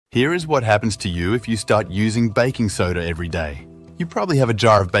Here is what happens to you if you start using baking soda every day. You probably have a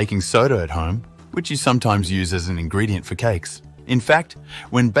jar of baking soda at home, which you sometimes use as an ingredient for cakes. In fact,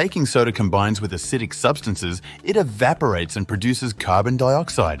 when baking soda combines with acidic substances, it evaporates and produces carbon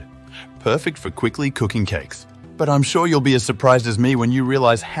dioxide, perfect for quickly cooking cakes. But I'm sure you'll be as surprised as me when you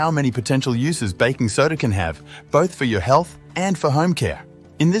realize how many potential uses baking soda can have, both for your health and for home care.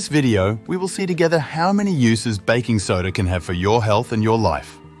 In this video, we will see together how many uses baking soda can have for your health and your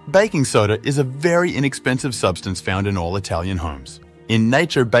life. Baking soda is a very inexpensive substance found in all Italian homes. In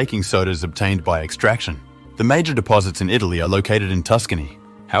nature, baking soda is obtained by extraction. The major deposits in Italy are located in Tuscany.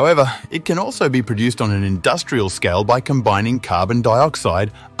 However, it can also be produced on an industrial scale by combining carbon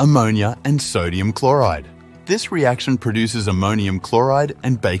dioxide, ammonia, and sodium chloride. This reaction produces ammonium chloride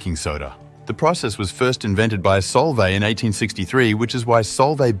and baking soda. The process was first invented by Solvay in 1863, which is why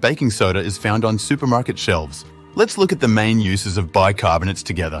Solvay baking soda is found on supermarket shelves. Let's look at the main uses of bicarbonates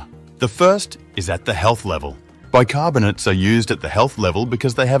together. The first is at the health level. Bicarbonates are used at the health level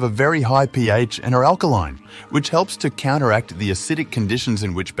because they have a very high pH and are alkaline, which helps to counteract the acidic conditions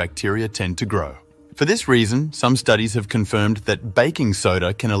in which bacteria tend to grow. For this reason, some studies have confirmed that baking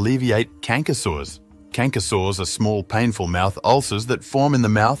soda can alleviate canker sores. Canker sores are small, painful mouth ulcers that form in the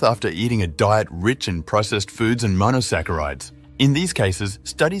mouth after eating a diet rich in processed foods and monosaccharides. In these cases,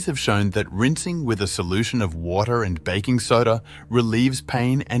 studies have shown that rinsing with a solution of water and baking soda relieves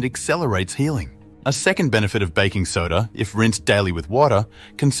pain and accelerates healing. A second benefit of baking soda, if rinsed daily with water,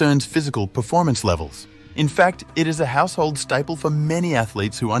 concerns physical performance levels. In fact, it is a household staple for many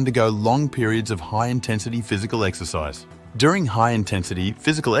athletes who undergo long periods of high-intensity physical exercise. During high-intensity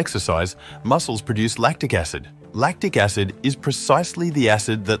physical exercise, muscles produce lactic acid. Lactic acid is precisely the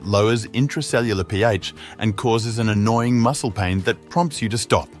acid that lowers intracellular pH and causes an annoying muscle pain that prompts you to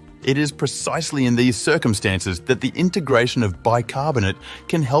stop. It is precisely in these circumstances that the integration of bicarbonate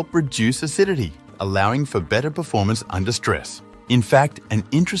can help reduce acidity, allowing for better performance under stress. In fact, an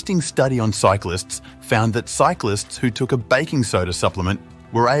interesting study on cyclists found that cyclists who took a baking soda supplement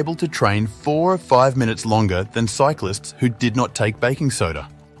were able to train 4 or 5 minutes longer than cyclists who did not take baking soda.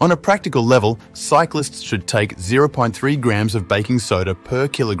 On a practical level, cyclists should take 0.3 grams of baking soda per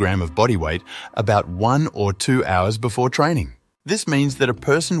kilogram of body weight about 1 or 2 hours before training. This means that a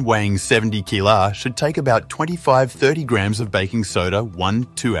person weighing 70 kg should take about 25-30 grams of baking soda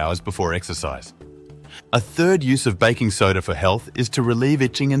 1-2 hours before exercise. A third use of baking soda for health is to relieve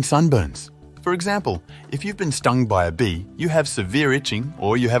itching and sunburns. For example, if you've been stung by a bee, you have severe itching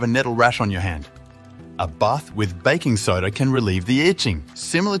or you have a nettle rash on your hand. A bath with baking soda can relieve the itching,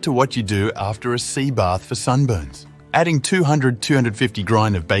 similar to what you do after a sea bath for sunburns. Adding 200-250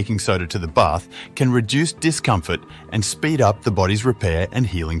 grind of baking soda to the bath can reduce discomfort and speed up the body's repair and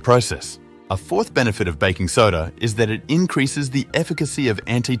healing process. A fourth benefit of baking soda is that it increases the efficacy of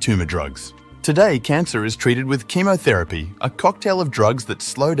anti-tumor drugs. Today, cancer is treated with chemotherapy, a cocktail of drugs that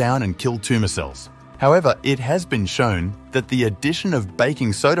slow down and kill tumor cells. However, it has been shown that the addition of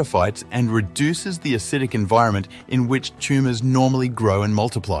baking soda fights and reduces the acidic environment in which tumors normally grow and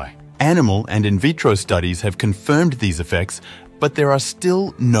multiply. Animal and in vitro studies have confirmed these effects, but there are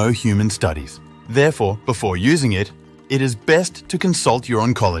still no human studies. Therefore, before using it, it is best to consult your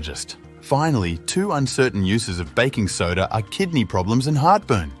oncologist. Finally, two uncertain uses of baking soda are kidney problems and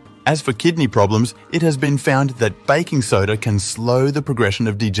heartburn. As for kidney problems, it has been found that baking soda can slow the progression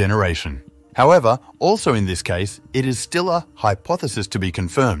of degeneration. However, also in this case, it is still a hypothesis to be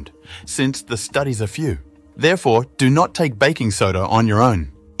confirmed, since the studies are few. Therefore, do not take baking soda on your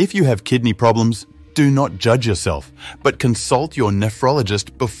own. If you have kidney problems, do not judge yourself, but consult your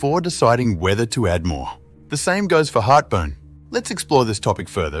nephrologist before deciding whether to add more. The same goes for heartburn. Let's explore this topic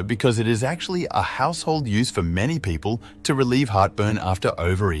further because it is actually a household use for many people to relieve heartburn after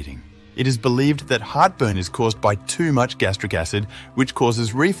overeating. It is believed that heartburn is caused by too much gastric acid, which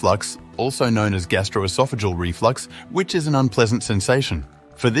causes reflux, also known as gastroesophageal reflux, which is an unpleasant sensation.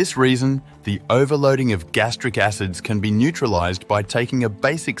 For this reason, the overloading of gastric acids can be neutralized by taking a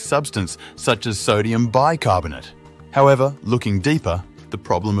basic substance such as sodium bicarbonate. However, looking deeper, the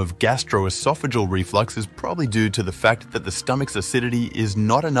problem of gastroesophageal reflux is probably due to the fact that the stomach's acidity is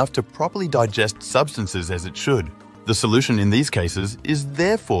not enough to properly digest substances as it should. The solution in these cases is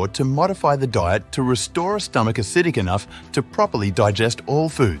therefore to modify the diet to restore a stomach acidic enough to properly digest all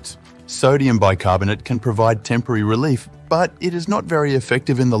foods. Sodium bicarbonate can provide temporary relief, but it is not very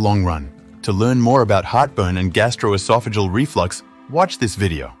effective in the long run. To learn more about heartburn and gastroesophageal reflux, watch this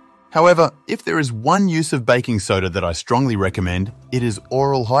video. However, if there is one use of baking soda that I strongly recommend, it is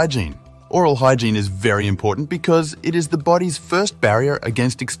oral hygiene. Oral hygiene is very important because it is the body's first barrier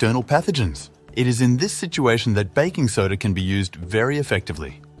against external pathogens. It is in this situation that baking soda can be used very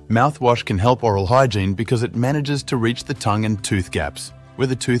effectively. Mouthwash can help oral hygiene because it manages to reach the tongue and tooth gaps, where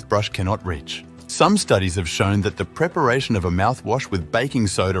the toothbrush cannot reach. Some studies have shown that the preparation of a mouthwash with baking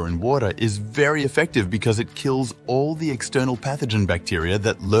soda and water is very effective because it kills all the external pathogen bacteria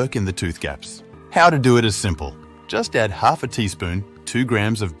that lurk in the tooth gaps. How to do it is simple. Just add half a teaspoon, 2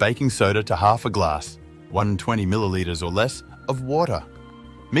 grams of baking soda to half a glass, 120 milliliters or less, of water.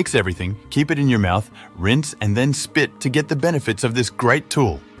 Mix everything, keep it in your mouth, rinse and then spit to get the benefits of this great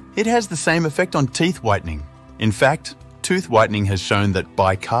tool. It has the same effect on teeth whitening. In fact, tooth whitening has shown that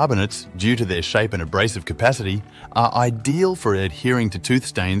bicarbonates, due to their shape and abrasive capacity, are ideal for adhering to tooth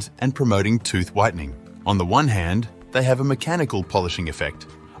stains and promoting tooth whitening. On the one hand, they have a mechanical polishing effect.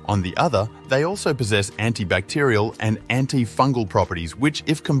 On the other, they also possess antibacterial and antifungal properties which,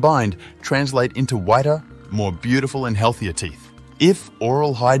 if combined, translate into whiter, more beautiful and healthier teeth. If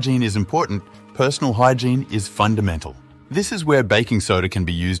oral hygiene is important, personal hygiene is fundamental. This is where baking soda can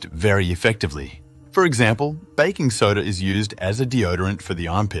be used very effectively. For example, baking soda is used as a deodorant for the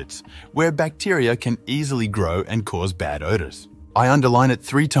armpits, where bacteria can easily grow and cause bad odors. I underline it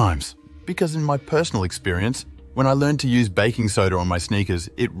 3 times, because in my personal experience, when I learned to use baking soda on my sneakers,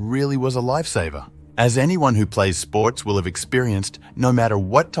 it really was a lifesaver. As anyone who plays sports will have experienced, no matter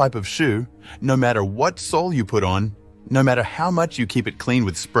what type of shoe, no matter what sole you put on, no matter how much you keep it clean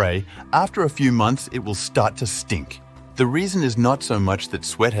with spray, after a few months it will start to stink. The reason is not so much that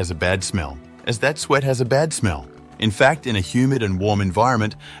sweat has a bad smell, as that sweat has a bad smell. In fact, in a humid and warm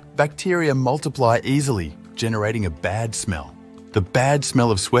environment, bacteria multiply easily, generating a bad smell. The bad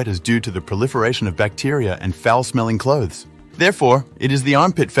smell of sweat is due to the proliferation of bacteria and foul-smelling clothes. Therefore, it is the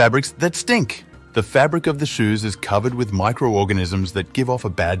armpit fabrics that stink. The fabric of the shoes is covered with microorganisms that give off a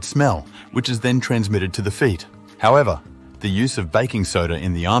bad smell, which is then transmitted to the feet. However, the use of baking soda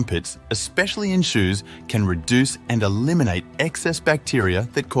in the armpits, especially in shoes, can reduce and eliminate excess bacteria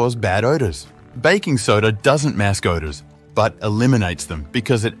that cause bad odors. Baking soda doesn't mask odors, but eliminates them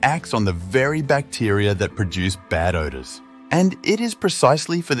because it acts on the very bacteria that produce bad odors. And it is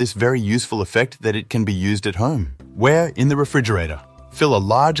precisely for this very useful effect that it can be used at home, where in the refrigerator. Fill a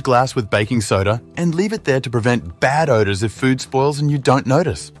large glass with baking soda and leave it there to prevent bad odors if food spoils and you don't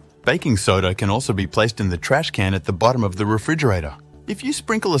notice. Baking soda can also be placed in the trash can at the bottom of the refrigerator. If you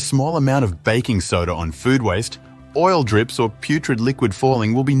sprinkle a small amount of baking soda on food waste, oil drips or putrid liquid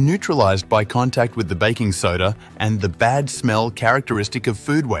falling will be neutralized by contact with the baking soda, and the bad smell characteristic of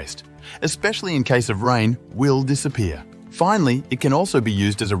food waste, especially in case of rain, will disappear. Finally, it can also be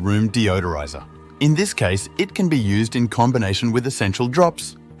used as a room deodorizer. In this case, it can be used in combination with essential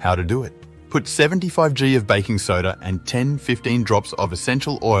drops. How to do it? Put 75 g of baking soda and 10-15 drops of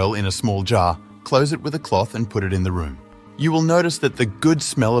essential oil in a small jar, close it with a cloth and put it in the room. You will notice that the good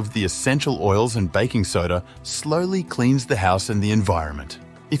smell of the essential oils and baking soda slowly cleans the house and the environment.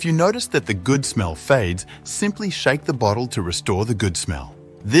 If you notice that the good smell fades, simply shake the bottle to restore the good smell.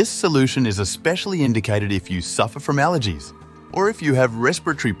 This solution is especially indicated if you suffer from allergies, or if you have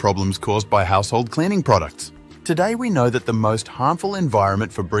respiratory problems caused by household cleaning products. Today we know that the most harmful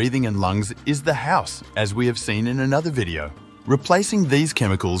environment for breathing and lungs is the house, as we have seen in another video. Replacing these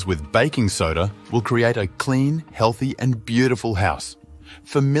chemicals with baking soda will create a clean, healthy and beautiful house,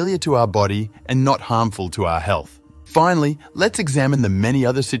 familiar to our body and not harmful to our health. Finally, let's examine the many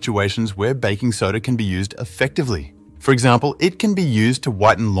other situations where baking soda can be used effectively. For example, it can be used to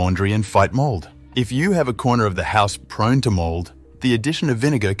whiten laundry and fight mold. If you have a corner of the house prone to mold, the addition of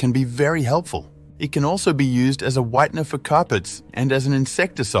vinegar can be very helpful. It can also be used as a whitener for carpets and as an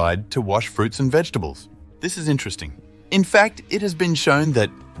insecticide to wash fruits and vegetables. This is interesting. In fact, it has been shown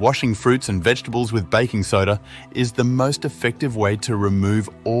that washing fruits and vegetables with baking soda is the most effective way to remove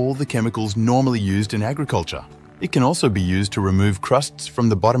all the chemicals normally used in agriculture. It can also be used to remove crusts from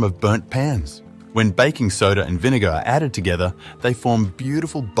the bottom of burnt pans. When baking soda and vinegar are added together, they form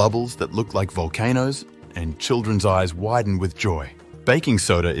beautiful bubbles that look like volcanoes, and children's eyes widen with joy. Baking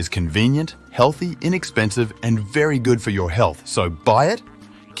soda is convenient, healthy, inexpensive, and very good for your health, so buy it,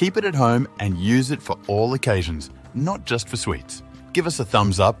 keep it at home, and use it for all occasions, not just for sweets. Give us a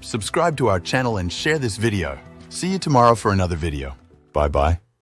thumbs up, subscribe to our channel, and share this video. See you tomorrow for another video. Bye-bye.